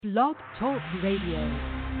Blog Talk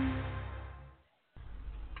Radio.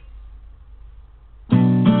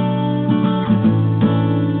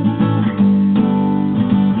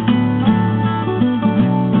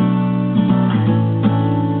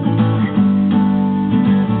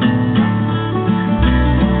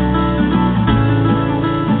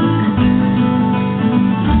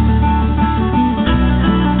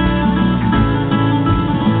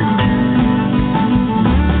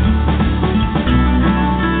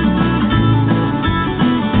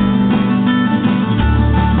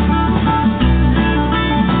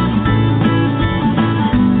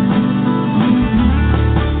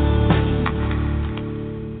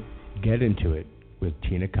 Get into it with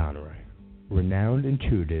Tina Conroy, renowned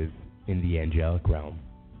intuitive in the angelic realm.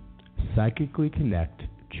 Psychically connect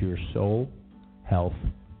to your soul, health,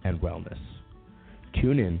 and wellness.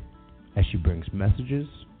 Tune in as she brings messages,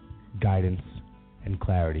 guidance, and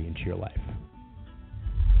clarity into your life.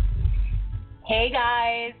 Hey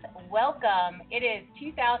guys, welcome. It is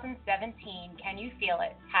 2017. Can you feel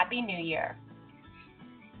it? Happy New Year.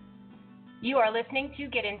 You are listening to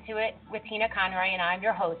Get Into It with Tina Conroy, and I'm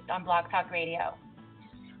your host on Blog Talk Radio.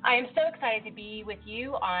 I am so excited to be with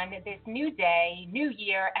you on this new day, new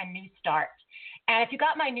year, and new start. And if you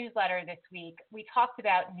got my newsletter this week, we talked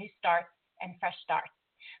about new starts and fresh starts.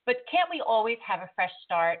 But can't we always have a fresh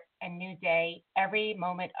start and new day every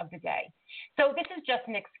moment of the day? So this is just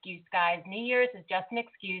an excuse, guys. New Year's is just an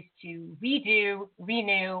excuse to redo,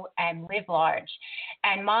 renew, and live large.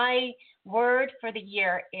 And my word for the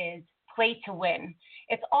year is play to win.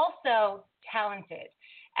 It's also talented.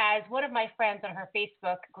 As one of my friends on her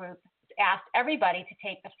Facebook group asked everybody to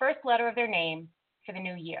take the first letter of their name for the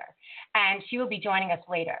new year. And she will be joining us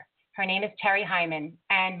later. Her name is Terry Hyman.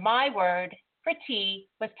 And my word for T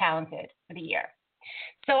was talented for the year.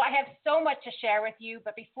 So I have so much to share with you.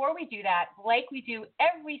 But before we do that, like we do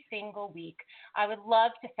every single week, I would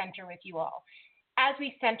love to center with you all. As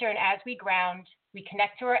we center and as we ground, we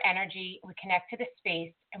connect to our energy, we connect to the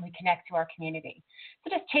space, and we connect to our community. So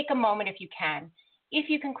just take a moment if you can. If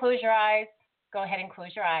you can close your eyes, go ahead and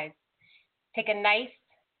close your eyes. Take a nice,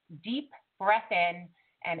 deep breath in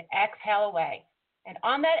and exhale away. And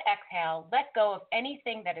on that exhale, let go of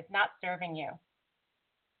anything that is not serving you.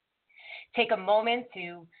 Take a moment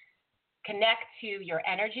to connect to your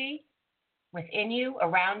energy within you,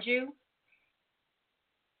 around you.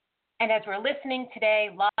 And as we're listening today,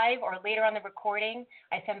 live or later on the recording,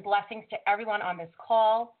 I send blessings to everyone on this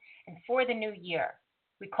call. And for the new year,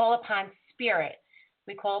 we call upon spirit.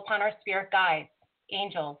 We call upon our spirit guides,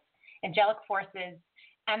 angels, angelic forces,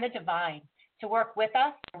 and the divine to work with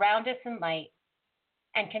us, around us in light,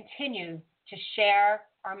 and continue to share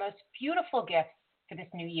our most beautiful gifts for this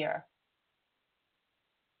new year.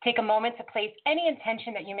 Take a moment to place any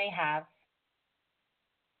intention that you may have.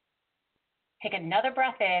 Take another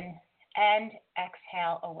breath in and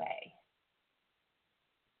exhale away.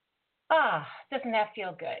 Doesn't that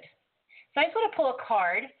feel good? So I just want to pull a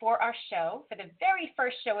card for our show, for the very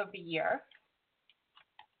first show of the year.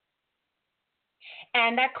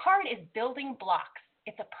 And that card is Building Blocks.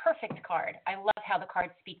 It's a perfect card. I love how the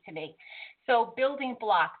cards speak to me. So building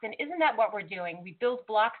blocks, and isn't that what we're doing? We build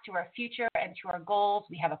blocks to our future and to our goals.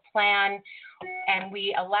 We have a plan, and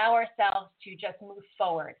we allow ourselves to just move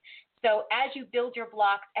forward. So as you build your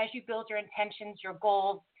blocks, as you build your intentions, your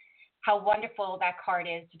goals, how wonderful that card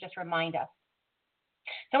is to just remind us.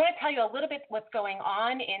 So I want to tell you a little bit what's going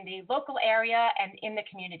on in the local area and in the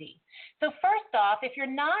community. So first off, if you're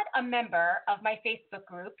not a member of my Facebook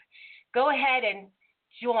group, go ahead and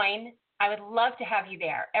join. I would love to have you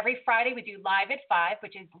there. Every Friday we do Live at 5,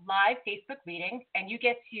 which is live Facebook readings, and you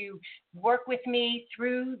get to work with me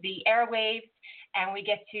through the airwaves, and we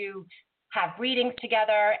get to have readings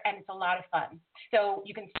together, and it's a lot of fun. So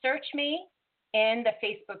you can search me in the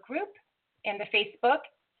Facebook group, in the Facebook,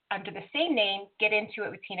 under the same name, Get Into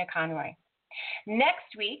It with Tina Conroy.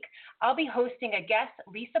 Next week, I'll be hosting a guest,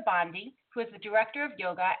 Lisa Bondi, who is the director of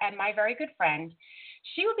yoga and my very good friend.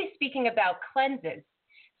 She will be speaking about cleanses.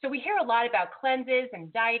 So we hear a lot about cleanses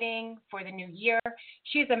and dieting for the new year.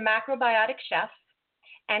 She's a macrobiotic chef,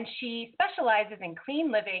 and she specializes in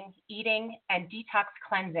clean living, eating, and detox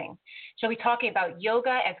cleansing. She'll be talking about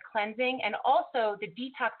yoga as cleansing and also the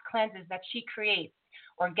detox cleanses that she creates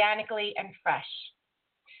organically and fresh.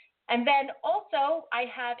 And then also I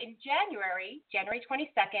have in January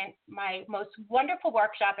 22nd, my most wonderful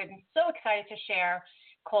workshop I'm so excited to share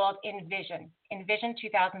called Envision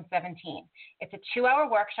 2017. It's a 2-hour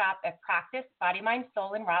workshop at Practice Body, Mind,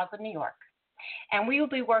 Soul in Roslyn, New York. And we will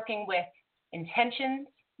be working with intentions,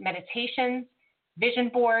 meditations, vision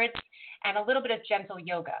boards, and a little bit of gentle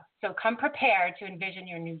yoga. So come prepared to envision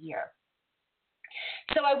your new year.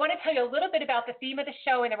 So I want to tell you a little bit about the theme of the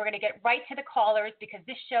show, and then we're going to get right to the callers because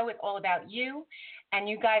this show is all about you, and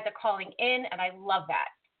you guys are calling in, and I love that.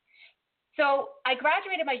 So I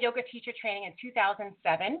graduated my yoga teacher training in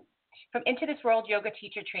 2007 from Into This World Yoga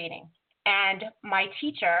Teacher Training, and my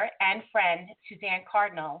teacher and friend, Suzanne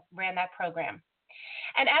Cardinal, ran that program.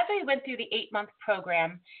 And as we went through the 8-month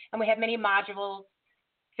program, and we had many modules,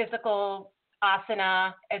 physical,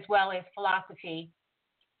 asana, as well as philosophy,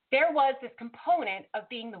 there was this component of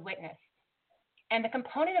being the witness. And the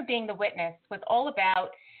component of being the witness was all about,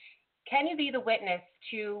 can you be the witness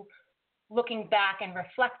to looking back and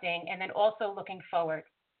reflecting, and then also looking forward?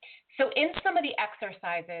 So in some of the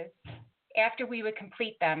exercises, after we would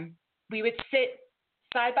complete them, we would sit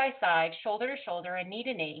side by side, shoulder to shoulder, and knee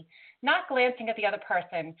to knee, not glancing at the other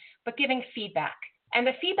person, but giving feedback. And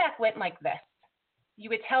the feedback went like this. You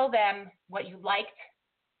would tell them what you liked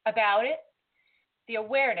about it, the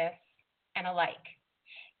awareness, and a like.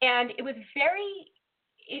 And it was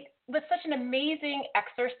such an amazing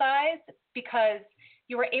exercise because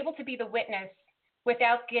you were able to be the witness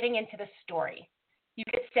without getting into the story. You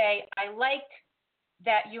could say, I liked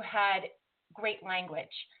that you had great language.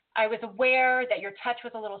 I was aware that your touch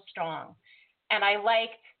was a little strong. And I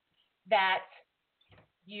liked that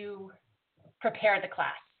you prepared the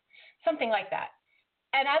class. Something like that.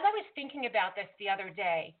 And as I was thinking about this the other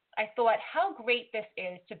day, I thought how great this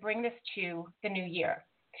is to bring this to the new year.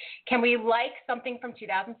 Can we like something from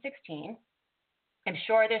 2016? I'm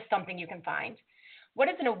sure there's something you can find. What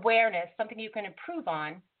is an awareness, something you can improve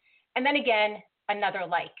on? And then again, another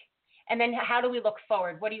like. And then how do we look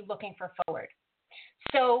forward? What are you looking for forward?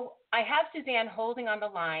 So I have Suzanne holding on the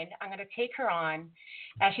line. I'm going to take her on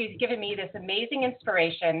as she's given me this amazing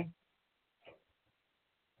inspiration.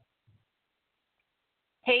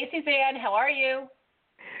 Hey, Suzanne, how are you?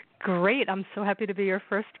 Great. I'm so happy to be your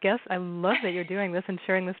first guest. I love that you're doing this and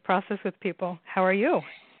sharing this process with people. How are you?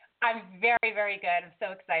 I'm very, very good. I'm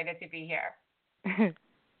so excited to be here.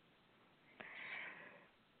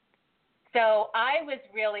 So I was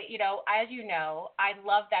really, as you know, I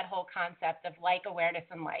love that whole concept of like, awareness,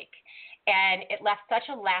 and like. And it left such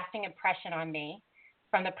a lasting impression on me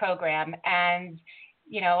from the program. And,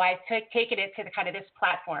 I taken it to the kind of this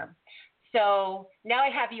platform. So now I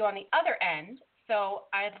have you on the other end. So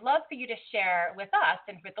I'd love for you to share with us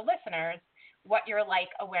and with the listeners what your like,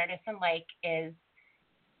 awareness, and like is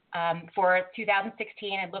for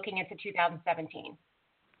 2016 and looking into 2017.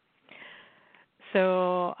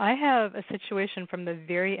 So I have a situation from the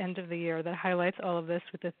very end of the year that highlights all of this,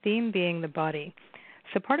 with the theme being the body.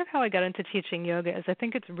 So part of how I got into teaching yoga is I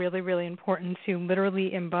think it's really, really important to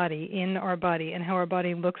literally embody in our body and how our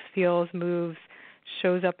body looks, feels, moves,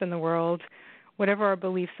 shows up in the world, whatever our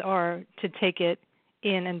beliefs are, to take it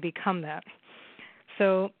in and become that.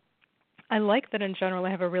 So I like that in general I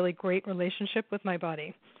have a really great relationship with my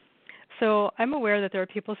body. So I'm aware that there are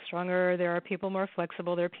people stronger, there are people more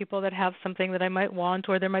flexible, there are people that have something that I might want,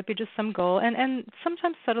 or there might be just some goal. And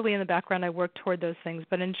sometimes subtly in the background I work toward those things.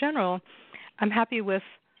 But in general, I'm happy with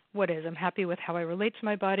what is. I'm happy with how I relate to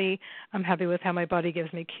my body. I'm happy with how my body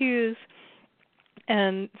gives me cues.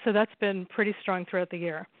 And so that's been pretty strong throughout the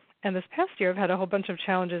year. And this past year I've had a whole bunch of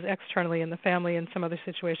challenges externally in the family and some other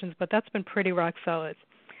situations, but that's been pretty rock solid.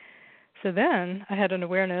 So then I had an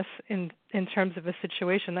awareness in terms of a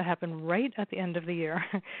situation that happened right at the end of the year.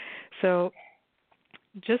 So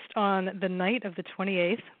just on the night of the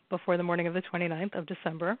 28th, before the morning of the 29th of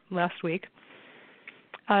December, last week,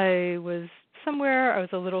 I was somewhere. I was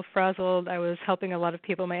a little frazzled. I was helping a lot of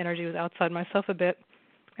people. My energy was outside myself a bit.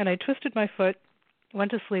 And I twisted my foot,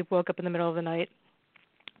 went to sleep, woke up in the middle of the night,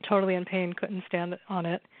 totally in pain, couldn't stand on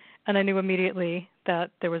it. And I knew immediately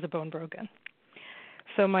that there was a bone broken.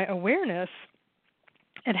 So my awareness,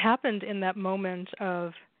 it happened in that moment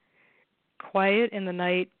of quiet in the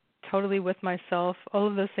night, totally with myself, all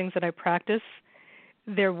of those things that I practice.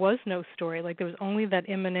 There was no story. Like there was only that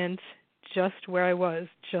immanent, just where I was,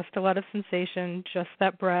 just a lot of sensation, just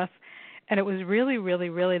that breath. And it was really, really,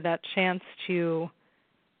 really that chance to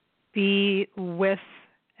be with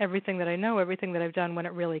everything that I know, everything that I've done when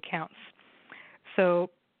it really counts. So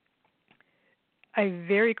I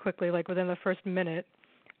very quickly, like within the first minute,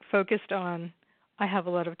 focused on, I have a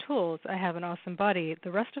lot of tools. I have an awesome body.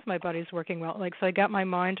 The rest of my body is working well. So I got my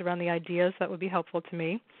mind around the ideas that would be helpful to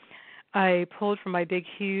me. I pulled from my big,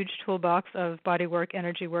 huge toolbox of body work,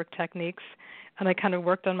 energy work techniques, and I kind of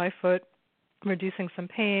worked on my foot, reducing some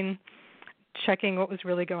pain, checking what was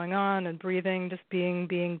really going on, and breathing, just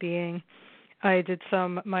being. I did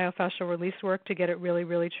some myofascial release work to get it really,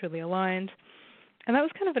 really, truly aligned. And that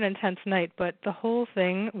was kind of an intense night, but the whole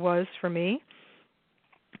thing was, for me,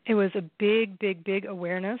 it was a big, big, big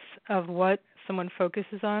awareness of what someone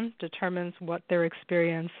focuses on determines what their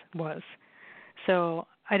experience was. So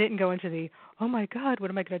I didn't go into the, oh my God,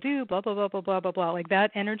 what am I going to do, blah, blah, blah, blah, blah, blah, blah. Like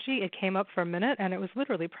that energy, it came up for a minute, and it was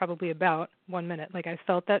literally probably about 1 minute. Like I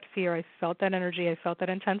felt that fear, I felt that energy, I felt that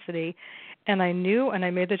intensity, and I knew and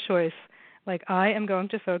I made the choice, like I am going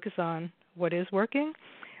to focus on what is working,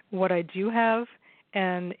 what I do have,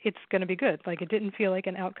 and it's going to be good. Like it didn't feel like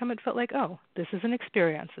an outcome. It felt like, oh, this is an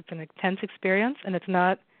experience. It's an intense experience, and it's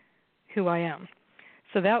not who I am.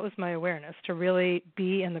 So that was my awareness, to really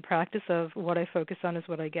be in the practice of what I focus on is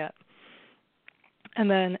what I get. And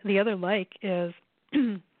then the other is,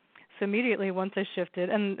 so immediately once I shifted,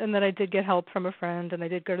 and then I did get help from a friend, and I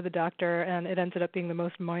did go to the doctor, and it ended up being the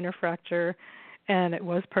most minor fracture, and it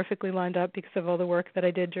was perfectly lined up because of all the work that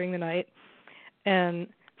I did during the night. And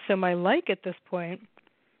so my at this point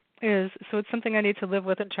is, so it's something I need to live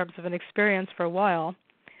with in terms of an experience for a while,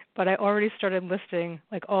 but I already started listing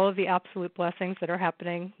like all of the absolute blessings that are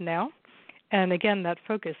happening now. And again, that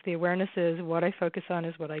focus, the awareness is what I focus on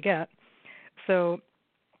is what I get. So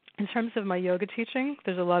in terms of my yoga teaching,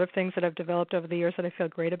 there's a lot of things that I've developed over the years that I feel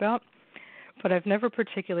great about, but I've never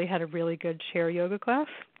particularly had a really good chair yoga class.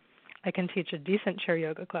 I can teach a decent chair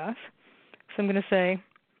yoga class. So I'm going to say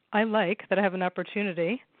I like that I have an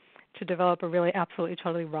opportunity to develop a really absolutely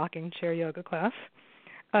totally rocking chair yoga class.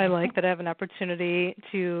 I like that I have an opportunity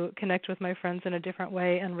to connect with my friends in a different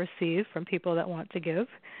way and receive from people that want to give.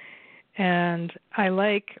 And I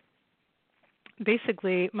like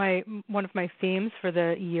basically one of my themes for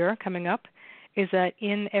the year coming up is that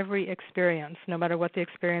in every experience, no matter what the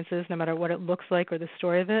experience is, no matter what it looks like or the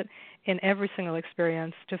story of it, in every single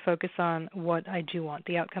experience to focus on what I do want,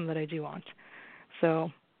 the outcome that I do want. So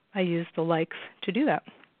I use the likes to do that.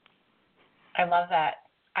 I love that.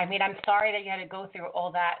 I mean, I'm sorry that you had to go through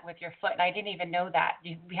all that with your foot, and I didn't even know that.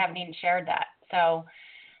 We haven't even shared that. So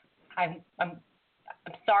I'm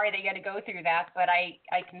sorry that you had to go through that, but I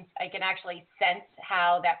can actually sense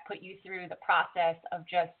how that put you through the process of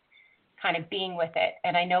just kind of being with it.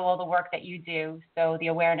 And I know all the work that you do, so the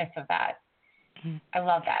awareness of that. Mm-hmm. I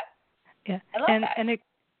love that. Yeah. I love that. And it,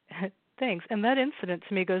 thanks. And that incident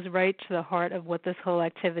to me goes right to the heart of what this whole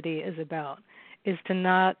activity is about, is to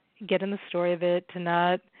not get in the story of it, to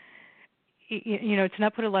not, to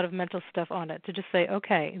not put a lot of mental stuff on it, to just say,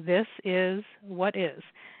 okay, this is what is,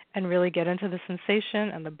 and really get into the sensation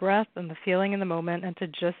and the breath and the feeling in the moment, and to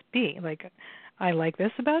just be like, I like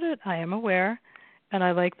this about it, I am aware, and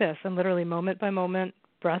I like this, and literally moment by moment,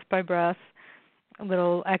 breath by breath, a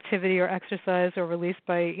little activity or exercise or release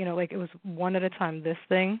by, like it was one at a time, this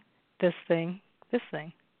thing, this thing, this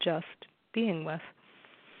thing, just being with.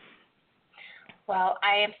 Well,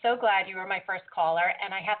 I am so glad you were my first caller,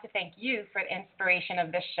 and I have to thank you for the inspiration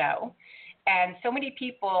of this show. And so many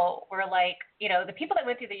people were like, the people that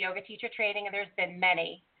went through the yoga teacher training, and there's been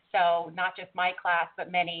many, so not just my class,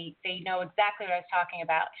 but many, they know exactly what I was talking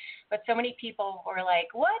about. But so many people were like,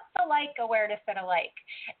 what's the like awareness that I like?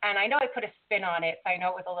 And I know I put a spin on it, so I know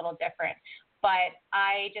it was a little different. But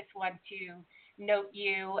I just want to note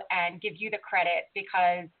you and give you the credit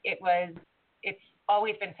because it's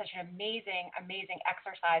always been such an amazing, amazing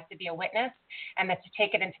exercise to be a witness and then to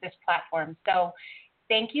take it into this platform. So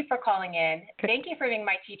thank you for calling in. Thank you for being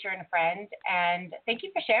my teacher and friend, and thank you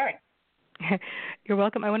for sharing. You're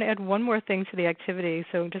welcome. I want to add one more thing to the activity,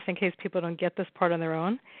 so just in case people don't get this part on their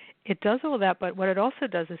own. It does all that, but what it also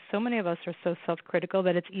does is so many of us are so self-critical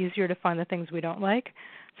that it's easier to find the things we don't like.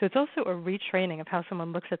 So it's also a retraining of how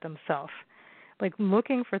someone looks at themselves. Like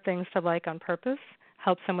looking for things to like on purpose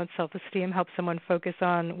helps someone's self-esteem, helps someone focus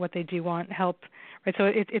on what they do want, right? So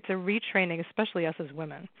it's a retraining, especially us as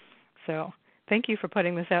women. So thank you for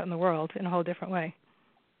putting this out in the world in a whole different way.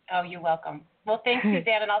 Oh, you're welcome. Well, thanks,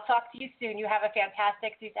 Suzanne, and I'll talk to you soon. You have a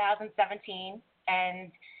fantastic 2017,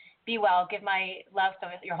 and be well. Give my love to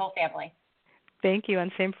your whole family. Thank you,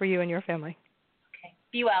 and same for you and your family. Okay.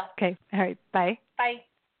 Be well. Okay. All right. Bye. Bye.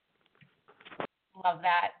 Love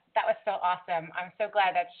that. That was so awesome. I'm so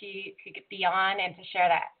glad that she could be on and to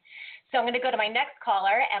share that. So I'm going to go to my next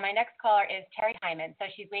caller, and my next caller is Terry Hyman. So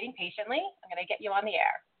she's waiting patiently. I'm going to get you on the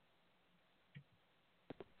air.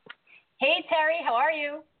 Hey, Terry, how are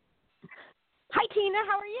you? Hi, Tina.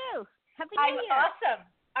 How are you? Happy New Year. I'm awesome.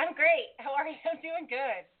 I'm great. How are you? I'm doing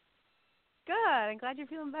good. Good. I'm glad you're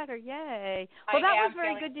feeling better. Yay. Well, that was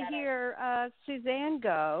very good to hear Suzanne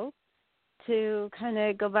go to kind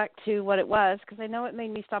of go back to what it was, because I know it made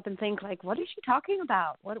me stop and think, like, what is she talking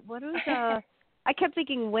about? What is I kept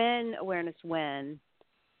thinking when.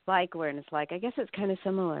 like awareness like. I guess it's kind of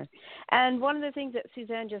similar. And one of the things that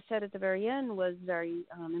Suzanne just said at the very end was very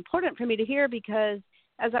important for me to hear, because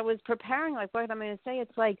as I was preparing, like, what I'm going to say,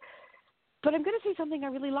 it's like, but I'm going to say something I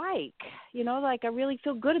really like, like I really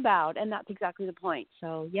feel good about, and that's exactly the point.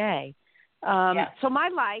 So, yay. So my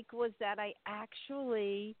like was that I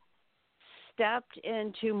actually stepped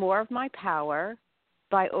into more of my power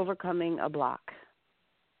by overcoming a block.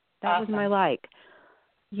 That was my like.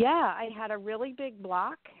 Yeah, I had a really big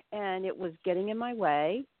block, and it was getting in my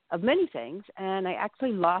way of many things, and I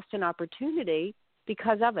actually lost an opportunity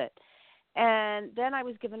because of it. And then I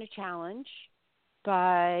was given a challenge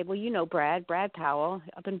by, Brad Powell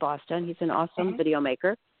up in Boston. He's an awesome video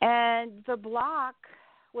maker. And the block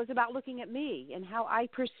was about looking at me and how I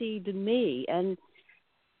perceived me, and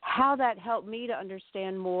how that helped me to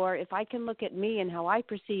understand more. If I can look at me and how I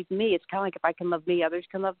perceive me, it's kind of like if I can love me, others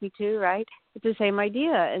can love me too, right? It's the same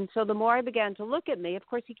idea. And so the more I began to look at me, of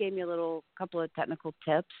course, he gave me a couple of technical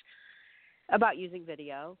tips about using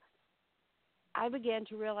video. I began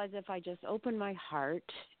to realize if I just opened my heart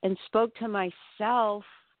and spoke to myself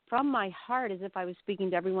from my heart as if I was speaking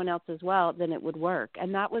to everyone else as well, then it would work.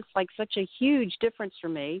 And that was like such a huge difference for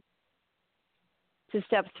me to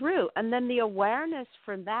step through. And then the awareness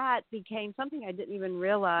for that became something I didn't even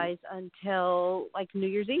realize until like New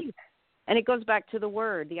Year's Eve. And it goes back to the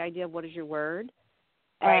word, the idea of what is your word.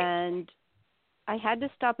 Right. And I had to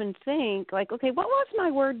stop and think, like, okay, what was my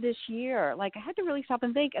word this year? Like, I had to really stop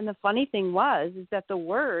and think. And the funny thing is that the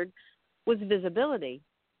word was visibility.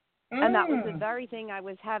 And that was the very thing I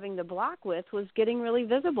was having the block with, was getting really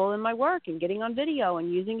visible in my work and getting on video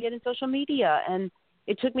and using it in social media. And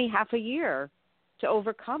it took me half a year to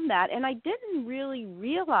overcome that. And I didn't really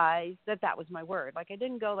realize that was my word. Like, I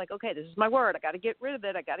didn't go like, okay, this is my word. I got to get rid of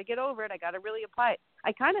it. I got to get over it. I got to really apply it.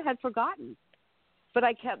 I kind of had forgotten, but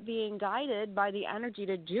I kept being guided by the energy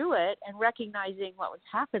to do it and recognizing what was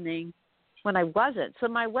happening when I wasn't. So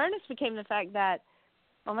my awareness became the fact that,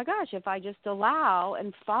 oh my gosh, if I just allow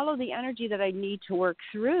and follow the energy that I need to work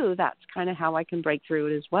through, that's kind of how I can break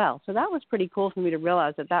through it as well. So that was pretty cool for me to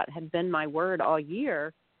realize that had been my word all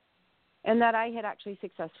year, and that I had actually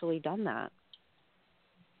successfully done that.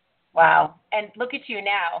 Wow. And look at you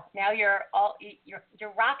now. Now you're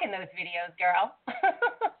rocking those videos, girl.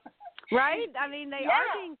 Right? I mean, they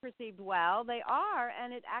are being perceived well. They are,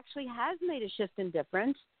 and it actually has made a shift in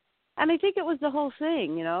difference. And I think it was the whole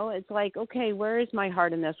thing, It's like, okay, where is my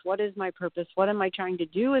heart in this? What is my purpose? What am I trying to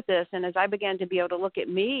do with this? And as I began to be able to look at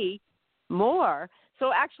me more,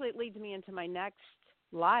 so actually it leads me into my next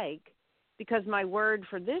because my word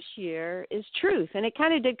for this year is truth. And it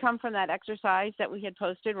kind of did come from that exercise that we had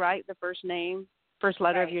posted, right? The first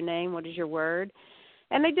letter of your name, what is your word?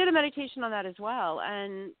 And I did a meditation on that as well.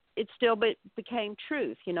 And it still became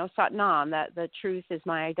truth, Satnam, that the truth is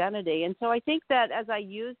my identity. And so I think that as I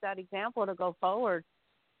use that example to go forward,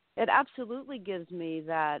 it absolutely gives me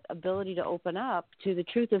that ability to open up to the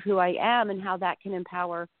truth of who I am and how that can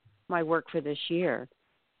empower my work for this year.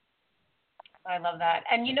 I love that.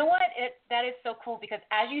 And you know what? That is so cool, because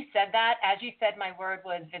as you said my word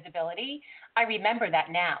was visibility, I remember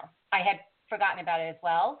that now. I had forgotten about it as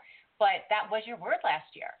well, but that was your word last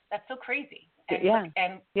year. That's so crazy.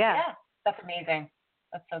 And that's amazing.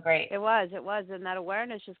 That's so great. It was. And that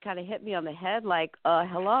awareness just kind of hit me on the head like,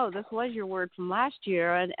 hello, this was your word from last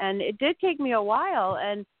year. And it did take me a while,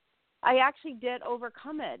 and I actually did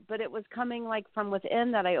overcome it, but it was coming like from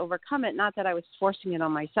within that I overcome it, not that I was forcing it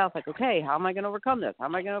on myself. Like, okay, how am I going to overcome this? How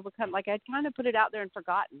am I going to overcome? Like, I'd kind of put it out there and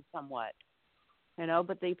forgotten somewhat,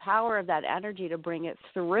 but the power of that energy to bring it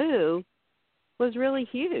through was really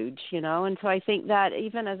huge, and so I think that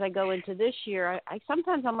even as I go into this year, I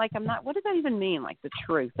sometimes I'm not, what does that even mean? Like, the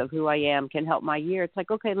truth of who I am can help my year. It's like,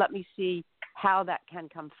 okay, let me see how that can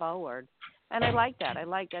come forward. And I like that.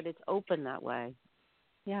 It's open that way.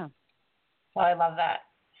 Yeah. Well, I love that.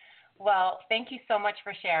 Well, thank you so much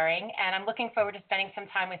for sharing, and I'm looking forward to spending some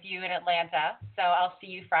time with you in Atlanta. So I'll see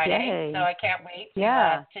you Friday. Yay. So I can't wait to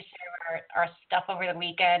share our stuff over the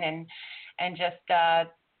weekend and just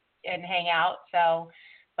and hang out. So,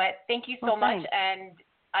 but thank you so much, and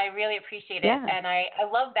I really appreciate it. Yeah. And I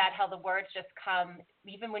love that, how the words just come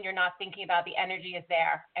even when you're not thinking about. The energy is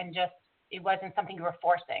there, and just it wasn't something you were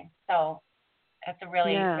forcing. So that's a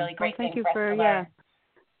really really great thing for us to learn.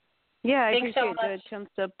 Yeah, I Thanks appreciate so much. the chance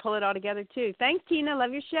to pull it all together, too. Thanks, Tina.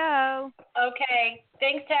 Love your show. Okay.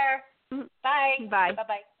 Thanks, Tara. Bye. Bye.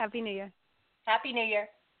 Bye-bye. Happy New Year. Happy New Year.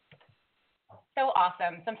 So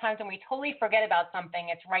awesome. Sometimes when we totally forget about something,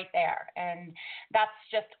 it's right there. And that's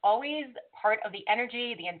just always part of the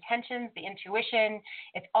energy, the intentions, the intuition.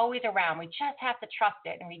 It's always around. We just have to trust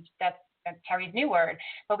it. And that's That's Terry's new word.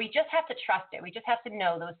 But we just have to trust it. We just have to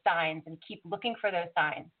know those signs and keep looking for those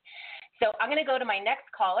signs. So I'm going to go to my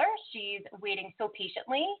next caller. She's waiting so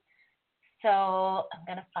patiently. So I'm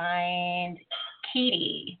going to find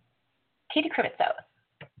Katie Krivitzos.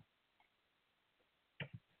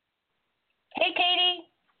 Hey, Katie.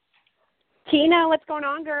 Tina, what's going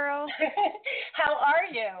on, girl? How are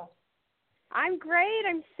you? I'm great.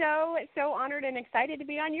 I'm so honored and excited to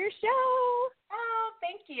be on your show. Oh,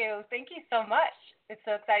 thank you. Thank you so much. It's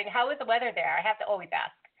so exciting. How is the weather there? I have to always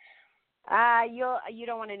ask. You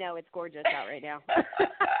don't want to know. It's gorgeous out right now.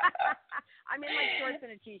 I'm in like shorts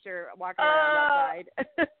and a t-shirt walking around outside.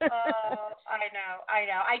 I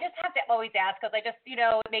know. I just have to always ask because I just,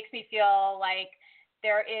 it makes me feel like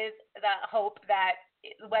there is the hope that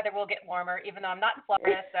the weather will get warmer, even though I'm not in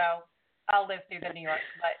Florida, so I'll live through the New York.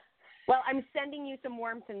 But well, I'm sending you some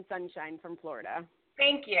warmth and sunshine from Florida.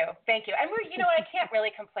 Thank you. And I can't really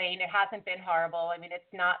complain. It hasn't been horrible. I mean, it's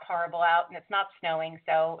not horrible out and it's not snowing,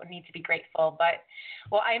 so I need to be grateful. But,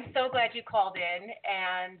 well, I am so glad you called in,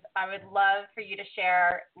 and I would love for you to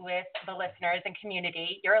share with the listeners and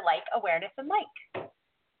community your like, awareness, and like.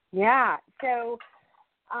 Yeah. So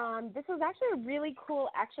this was actually a really cool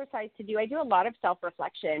exercise to do. I do a lot of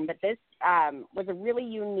self-reflection, but this was a really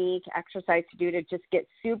unique exercise to do to just get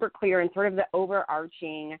super clear and sort of the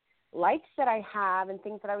overarching likes that I have and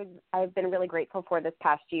things that I've been really grateful for this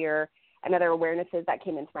past year and other awarenesses that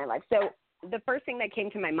came into my life. So the first thing that came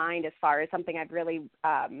to my mind as far as something I've really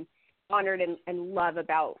honored and love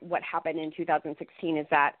about what happened in 2016 is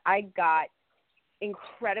that I got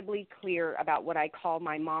incredibly clear about what I call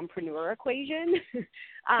my mompreneur equation.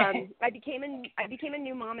 I became a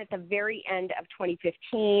new mom at the very end of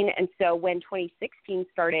 2015, and so when 2016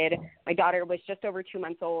 started, my daughter was just over 2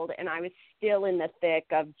 months old, and I was still in the thick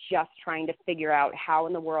of just trying to figure out how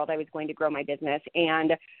in the world I was going to grow my business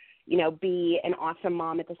and, be an awesome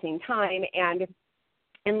mom at the same time. And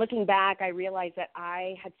looking back, I realized that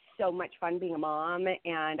I had so much fun being a mom,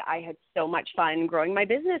 and I had so much fun growing my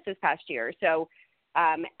business this past year. So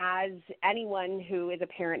as anyone who is a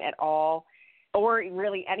parent at all, or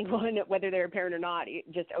really anyone, whether they're a parent or not,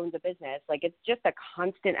 just owns a business, like it's just a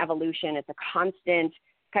constant evolution. It's a constant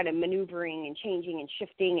kind of maneuvering and changing and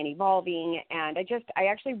shifting and evolving. And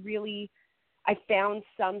I found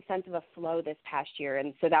some sense of a flow this past year.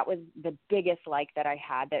 And so that was the biggest like that I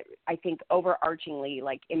had that I think overarchingly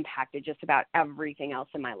like impacted just about everything else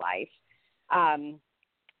in my life. And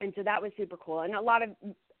so that was super cool. And a lot of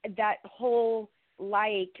that whole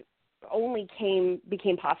like only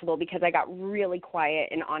became possible because I got really quiet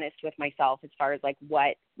and honest with myself as far as like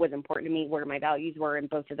what was important to me, where my values were in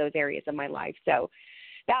both of those areas of my life. So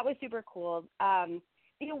that was super cool.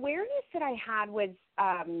 The awareness that I had was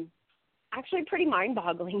actually pretty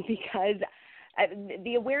mind-boggling because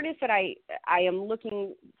the awareness that I am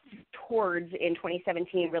looking towards in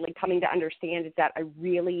 2017, really coming to understand, is that I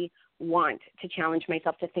really want to challenge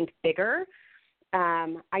myself to think bigger.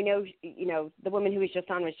 I know, the woman who was just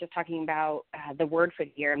on was just talking about the word for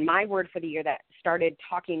the year, and my word for the year that started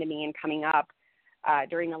talking to me and coming up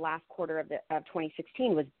during the last quarter of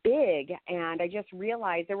 2016 was big. And I just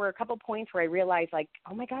realized there were a couple points where I realized like,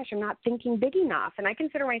 oh my gosh, I'm not thinking big enough. And I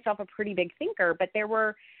consider myself a pretty big thinker, but there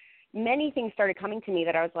were many things started coming to me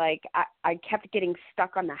that I was like, I kept getting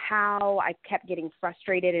stuck on the how. I kept getting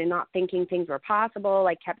frustrated and not thinking things were possible.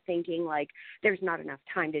 I kept thinking like, there's not enough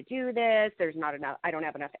time to do this. I don't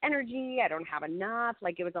have enough energy. I don't have enough.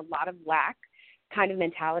 Like it was a lot of lack kind of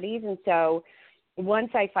mentalities. And so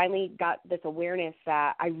once I finally got this awareness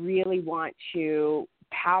that I really want to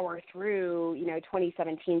power through,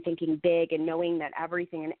 2017 thinking big and knowing that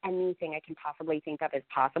everything and anything I can possibly think of is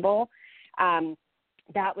possible,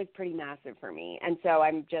 that was pretty massive for me. And so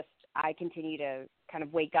I continue to kind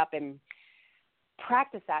of wake up and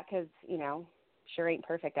practice that because, sure ain't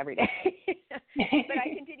perfect every day. But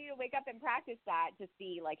I continue to wake up and practice that to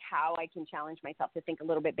see like how I can challenge myself to think a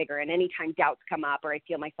little bit bigger. And anytime doubts come up or I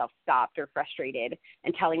feel myself stopped or frustrated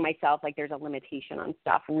and telling myself like there's a limitation on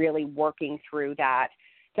stuff, really working through that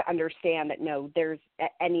to understand that no,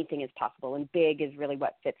 anything is possible and big is really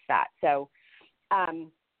what fits that. So,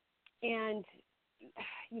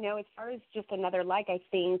 as far as just another like, I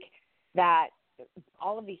think that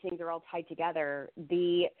all of these things are all tied together.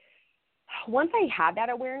 Once I had that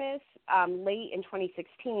awareness late in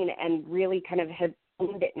 2016 and really kind of have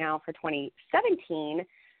owned it now for 2017,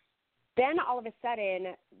 then all of a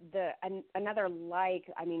sudden another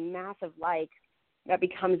massive like that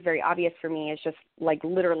becomes very obvious for me is just like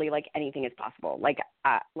literally like anything is possible. Like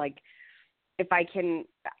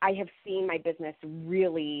I have seen my business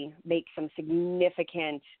really make some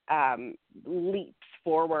significant leaps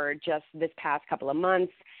forward just this past couple of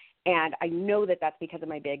months. And I know that that's because of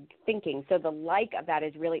my big thinking. So the like of that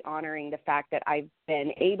is really honoring the fact that I've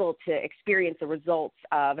been able to experience the results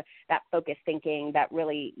of that focused thinking, that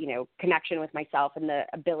really, connection with myself and the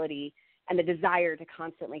ability and the desire to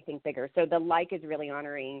constantly think bigger. So the like is really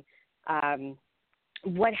honoring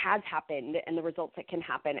what has happened and the results that can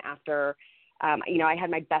happen after. I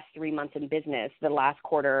had my best 3 months in business the last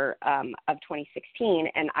quarter of 2016,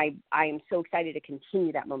 and I am so excited to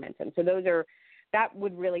continue that momentum. So that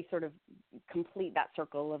would really sort of complete that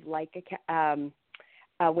circle of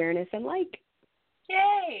awareness and like.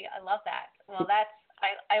 Yay! I love that. Well,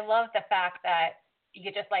 I love the fact that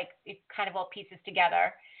you just it kind of all pieces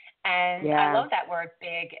together, and I love that word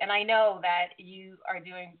big. And I know that you are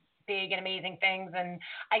doing big and amazing things, and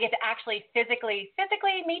I get to actually physically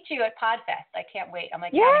meet you at PodFest. I can't wait. I'm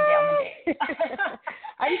counting down the days.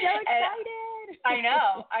 I'm so excited. I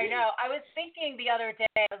know. I was thinking the other day,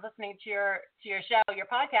 I was listening to your show, your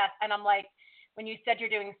podcast, and I'm like, when you said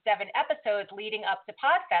you're doing 7 episodes leading up to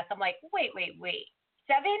PodFest, I'm like, wait,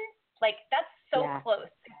 7? That's so close.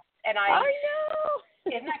 And I know.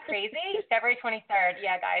 Isn't that crazy? February 23rd.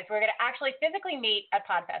 Yeah, guys, we're going to actually physically meet at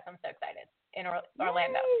PodFest. I'm so excited in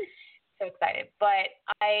Orlando. Yay. So excited. But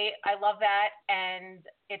I love that, and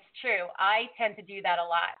it's true. I tend to do that a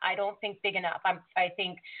lot. I don't think big enough. I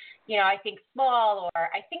think small, or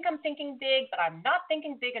I think I'm thinking big, but I'm not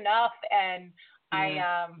thinking big enough, and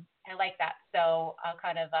I like that. So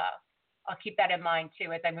I'll keep that in mind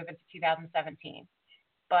too as I move into 2017.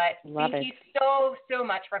 But thank you so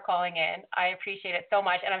much for calling in. I appreciate it so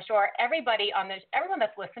much. And I'm sure everyone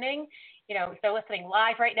that's listening, if they're listening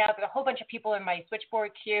live right now, there's a whole bunch of people in my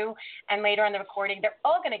switchboard queue, and later on the recording, they're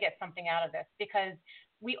all going to get something out of this, because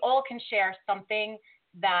we all can share something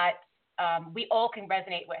that we all can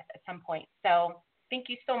resonate with at some point. So thank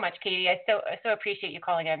you so much, Katie. I so appreciate you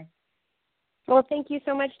calling in. Well, thank you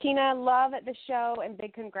so much, Tina. Love the show, and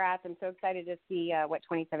big congrats. I'm so excited to see what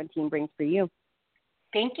 2017 brings for you.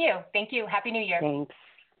 Thank you. Happy New Year. Thanks.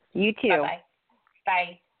 You too. Bye-bye.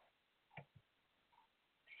 Bye.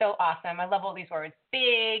 So awesome. I love all these words.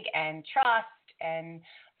 Big and trust and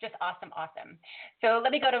just awesome. So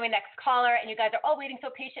let me go to my next caller, and you guys are all waiting so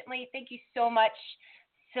patiently. Thank you so much.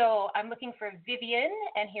 So I'm looking for Vivian,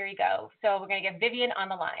 and here you go. So we're going to get Vivian on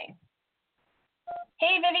the line.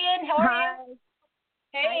 Hey, Vivian. How are you?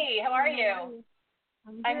 Hey, how are you?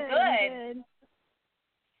 I'm good.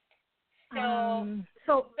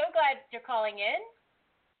 So glad you're calling in.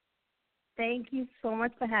 Thank you so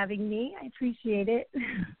much for having me. I appreciate it.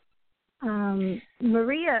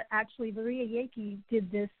 Maria Yaki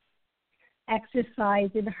did this exercise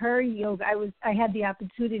in her yoga. I had the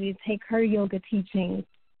opportunity to take her yoga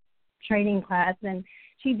training class, and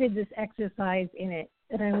she did this exercise in it.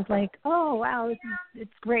 And I was like, oh, wow,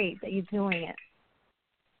 it's great that you're doing it.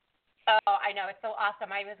 Oh, I know. It's so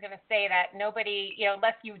awesome. I was going to say that nobody,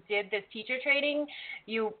 unless you did this teacher training,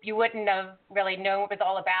 you wouldn't have really known what it was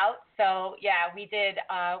all about. So, yeah, we did.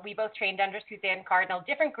 We both trained under Suzanne Cardinal,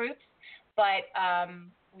 different groups, but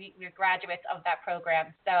we're graduates of that program.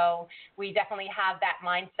 So we definitely have that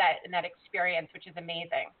mindset and that experience, which is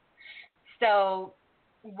amazing. So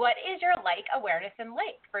what is your awareness, and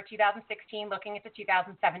for 2016 looking into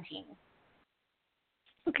 2017?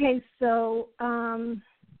 Okay, so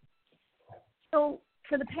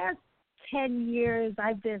for the past 10 years,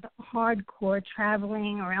 I've been hardcore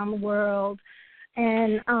traveling around the world,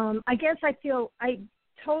 and I guess I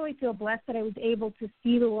totally feel blessed that I was able to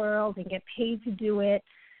see the world and get paid to do it.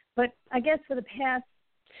 But I guess for the past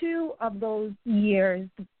 2 of those years,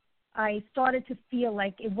 I started to feel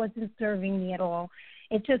like it wasn't serving me at all.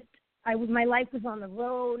 My life was on the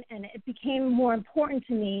road, and it became more important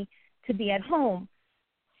to me to be at home.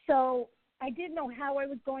 So I didn't know how I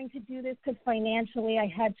was going to do this, because financially I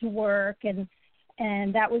had to work, and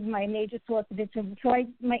that was my major source of income. So I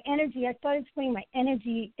started putting my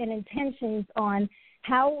energy and intentions on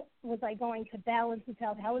how was I going to balance this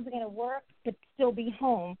out, how was I going to work but still be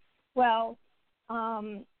home. Well,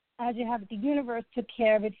 as you have it, the universe took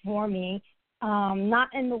care of it for me, not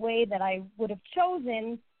in the way that I would have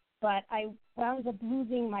chosen, but I wound up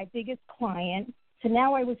losing my biggest client. So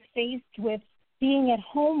now I was faced with being at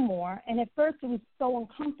home more, and at first it was so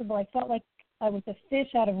uncomfortable. I felt like I was a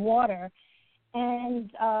fish out of water,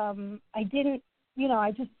 and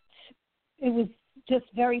it was just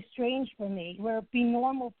very strange for me. Where it'd be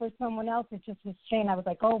normal for someone else, it just was strange. I was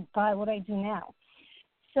like, oh, God, what do I do now?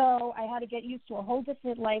 So I had to get used to a whole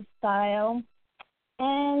different lifestyle,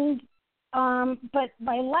 and but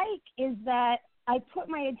my like is that I put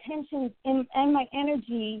my attention and my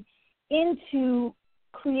energy into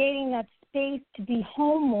creating that space to be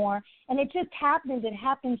home more, and it just happened. It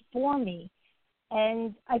happened for me.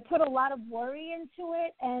 And I put a lot of worry into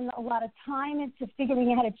it and a lot of time into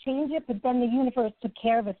figuring out how to change it, but then the universe took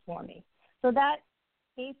care of it for me. So that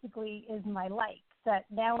basically is my like, that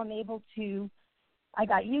now I'm able to, I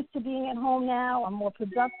got used to being at home now. I'm more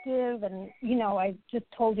productive. And, you know, I just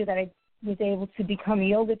told you that I was able to become a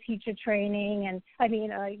yoga teacher a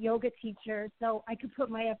yoga teacher. So I could put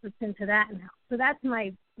my efforts into that now. So that's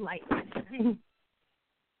my like.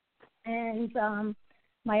 And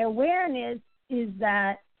my awareness is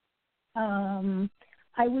that I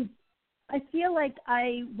feel like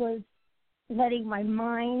I was letting my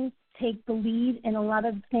mind take the lead in a lot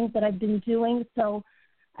of things that I've been doing. So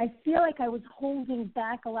I feel like I was holding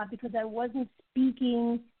back a lot because I wasn't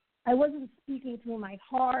speaking through my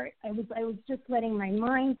heart. I was just letting my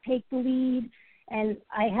mind take the lead. And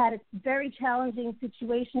I had a very challenging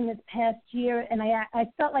situation this past year, and I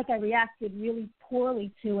felt like I reacted really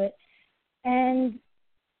poorly to it. And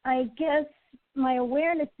I guess my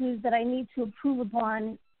awareness is that I need to improve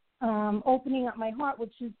upon opening up my heart,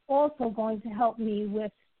 which is also going to help me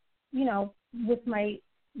with my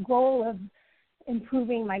goal of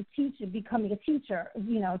improving my becoming a teacher,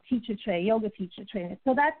 yoga teacher trainer.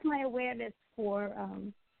 So that's my awareness for,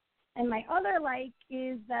 and my other like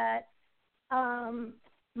is that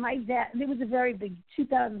my dad,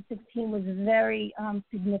 2016 was a very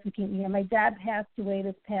significant year. My dad passed away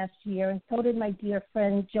this past year, and so did my dear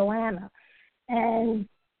friend Joanna. And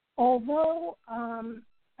although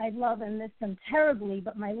I love and miss them terribly,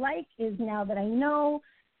 but my like is now that I know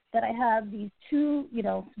that I have these two,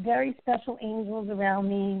 very special angels around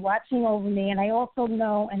me, watching over me, and I also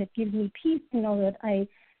know, and it gives me peace to know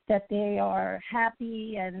that they are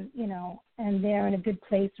happy and and they're in a good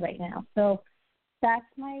place right now. So that's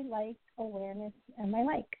my like, awareness, and my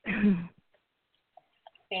like.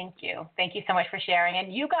 Thank you so much for sharing.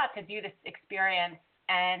 And you got to do this experience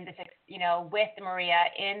and this, with Maria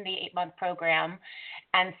in the 8-month program,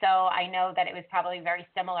 and so I know that it was probably very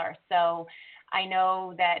similar. So I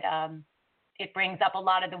know that it brings up a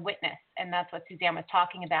lot of the witness, and that's what Suzanne was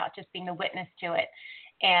talking about, just being the witness to it.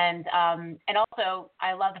 And also,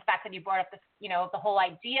 I love the fact that you brought up this, the whole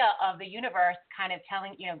idea of the universe kind of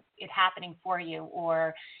telling, it happening for you,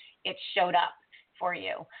 or it showed up for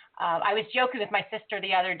you. I was joking with my sister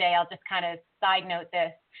the other day. I'll just kind of side note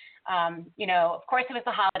this. Of course it was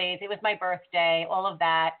the holidays, it was my birthday, all of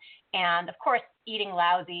that. And of course, eating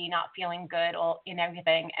lousy, not feeling good, in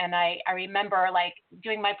everything. And I remember like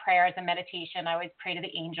doing my prayers and meditation. I always pray to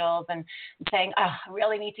the angels and saying, I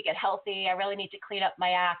really need to get healthy. I really need to clean up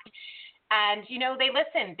my act. And, they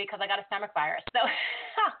listened because I got a stomach virus. So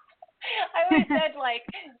I always said,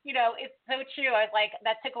 it's so true. I was like,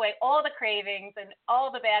 that took away all the cravings and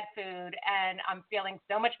all the bad food. And I'm feeling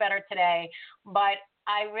so much better today. But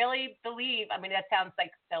I really believe, that sounds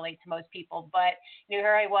like silly to most people, but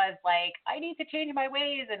here I was like, I need to change my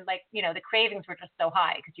ways. And the cravings were just so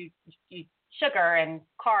high because you eat sugar and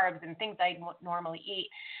carbs and things I normally eat.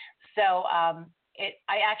 So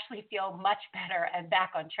I actually feel much better and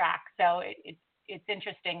back on track. So it's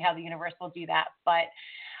interesting how the universe will do that. But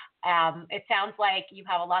it sounds like you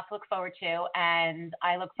have a lot to look forward to, and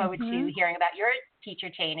I look forward to hearing about your teacher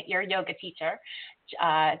chain, your yoga teacher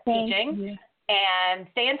teaching. You. And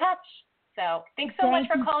stay in touch. So thanks so much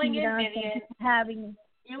for calling in, Vivian. Thank you for having me.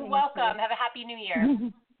 You're welcome. Have a happy new year.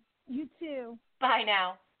 You too. Bye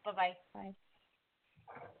now. Bye-bye. Bye.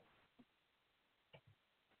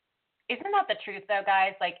 Isn't that the truth, though,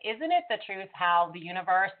 guys? Isn't it the truth how the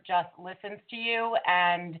universe just listens to you?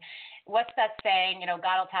 And what's that saying? God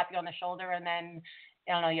will tap you on the shoulder and then,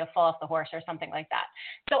 I don't know, you'll fall off the horse or something like that.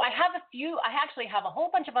 So I actually have a whole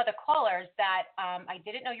bunch of other callers that I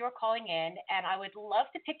didn't know you were calling in, and I would love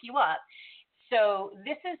to pick you up. So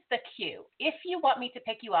this is the cue. If you want me to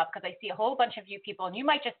pick you up, because I see a whole bunch of you people, and you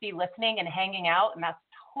might just be listening and hanging out, and that's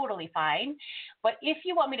totally fine. But if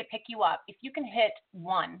you want me to pick you up, if you can hit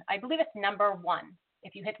 1, I believe it's number 1.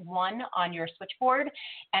 If you hit 1 on your switchboard,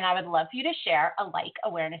 and I would love for you to share a like,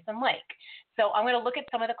 awareness, and like. So I'm going to look at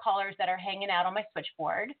some of the callers that are hanging out on my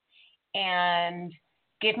switchboard and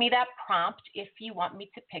give me that prompt if you want me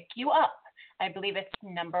to pick you up. I believe it's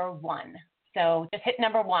number 1. So just hit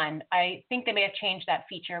number 1. I think they may have changed that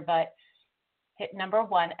feature, but hit number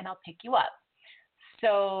 1 and I'll pick you up.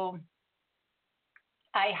 So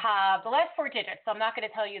I have the last 4 digits, so I'm not going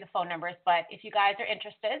to tell you the phone numbers, but if you guys are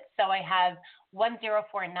interested, so I have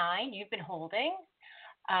 1049, you've been holding,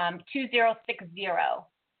 2060.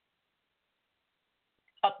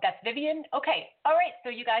 Oh, that's Vivian. Okay. All right. So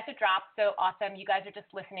you guys are dropped. So awesome. You guys are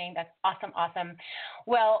just listening. That's awesome. Awesome.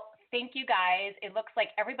 Well, thank you guys. It looks like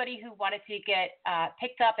everybody who wanted to get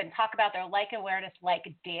picked up and talk about their like awareness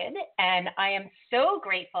did. And I am so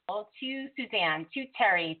grateful to Suzanne, to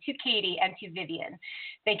Terry, to Katie, and to Vivian.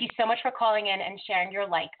 Thank you so much for calling in and sharing your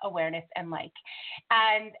like awareness and like.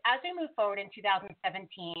 And as we move forward in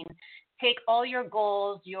 2017, take all your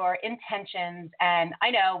goals, your intentions, and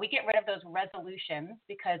I know we get rid of those resolutions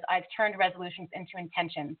because I've turned resolutions into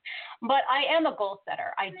intentions. But I am a goal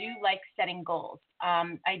setter. I do like setting goals.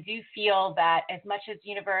 I do feel that as much as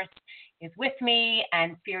universe is with me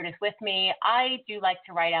and spirit is with me, I do like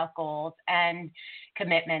to write out goals and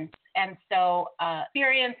commitments. And so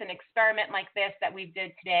experience and experiment like this that we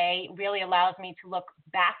did today really allows me to look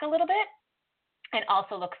back a little bit and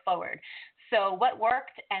also look forward. So what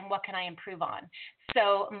worked and what can I improve on?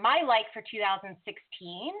 So my like for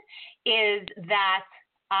 2016 is that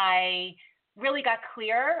I really got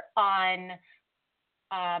clear on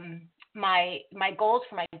my goals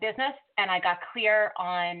for my business, and I got clear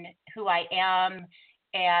on who I am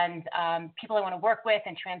and people I want to work with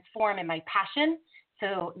and transform in my passion.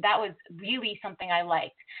 So that was really something I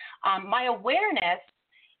liked. My awareness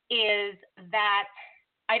is that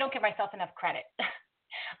I don't give myself enough credit.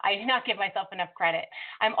 I do not give myself enough credit.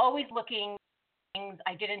 I'm always looking at things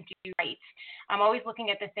I didn't do right. I'm always looking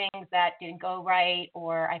at the things that didn't go right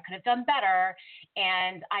or I could have done better,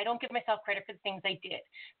 and I don't give myself credit for the things I did.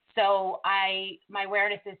 So my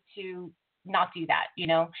awareness is to not do that, you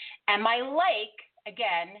know. And my like,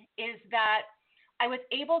 again, is that I was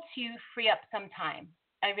able to free up some time.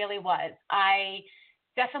 I really was. I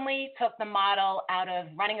definitely took the model out of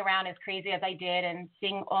running around as crazy as I did and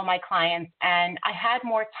seeing all my clients, and I had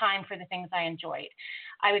more time for the things I enjoyed.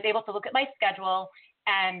 I was able to look at my schedule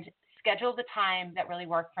and schedule the time that really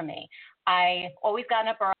worked for me. I've always gotten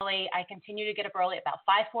up early. I continue to get up early about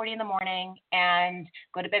 5:40 in the morning and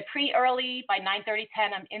go to bed pretty early. By 9:30,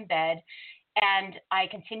 10, I'm in bed, and I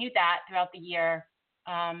continued that throughout the year.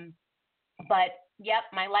 But yep,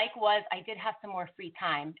 my like was I did have some more free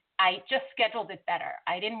time. I just scheduled it better.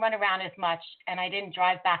 I didn't run around as much, and I didn't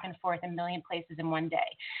drive back and forth a million places in one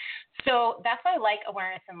day. So that's my like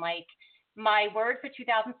awareness and like. My word for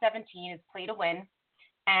 2017 is play to win,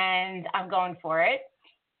 and I'm going for it.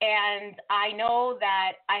 And I know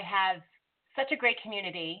that I have such a great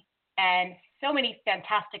community and so many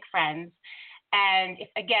fantastic friends. And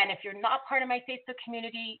if you're not part of my Facebook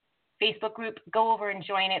community, Facebook group, go over and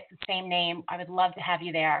join it. It's the same name. I would love to have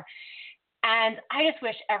you there. And I just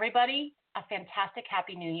wish everybody a fantastic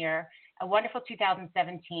Happy New Year, a wonderful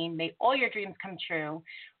 2017. May all your dreams come true.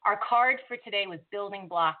 Our card for today was building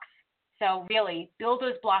blocks. So really build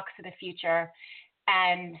those blocks for the future.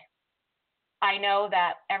 And I know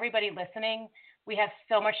that everybody listening, we have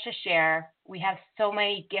so much to share. We have so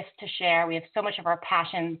many gifts to share. We have so much of our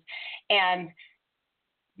passions. And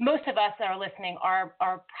most of us that are listening are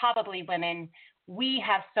probably women. We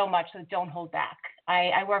have so much, so don't hold back.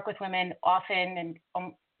 I work with women often,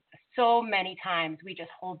 and so many times we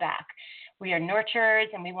just hold back. We are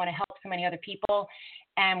nurturers, and we want to help so many other people,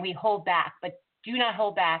 and we hold back. But do not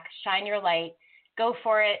hold back. Shine your light. Go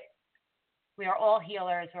for it. We are all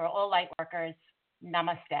healers. We're all light workers.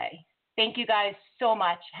 Namaste. Thank you guys so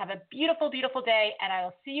much. Have a beautiful, beautiful day, and I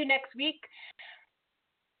will see you next week.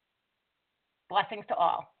 Blessings to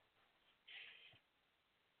all.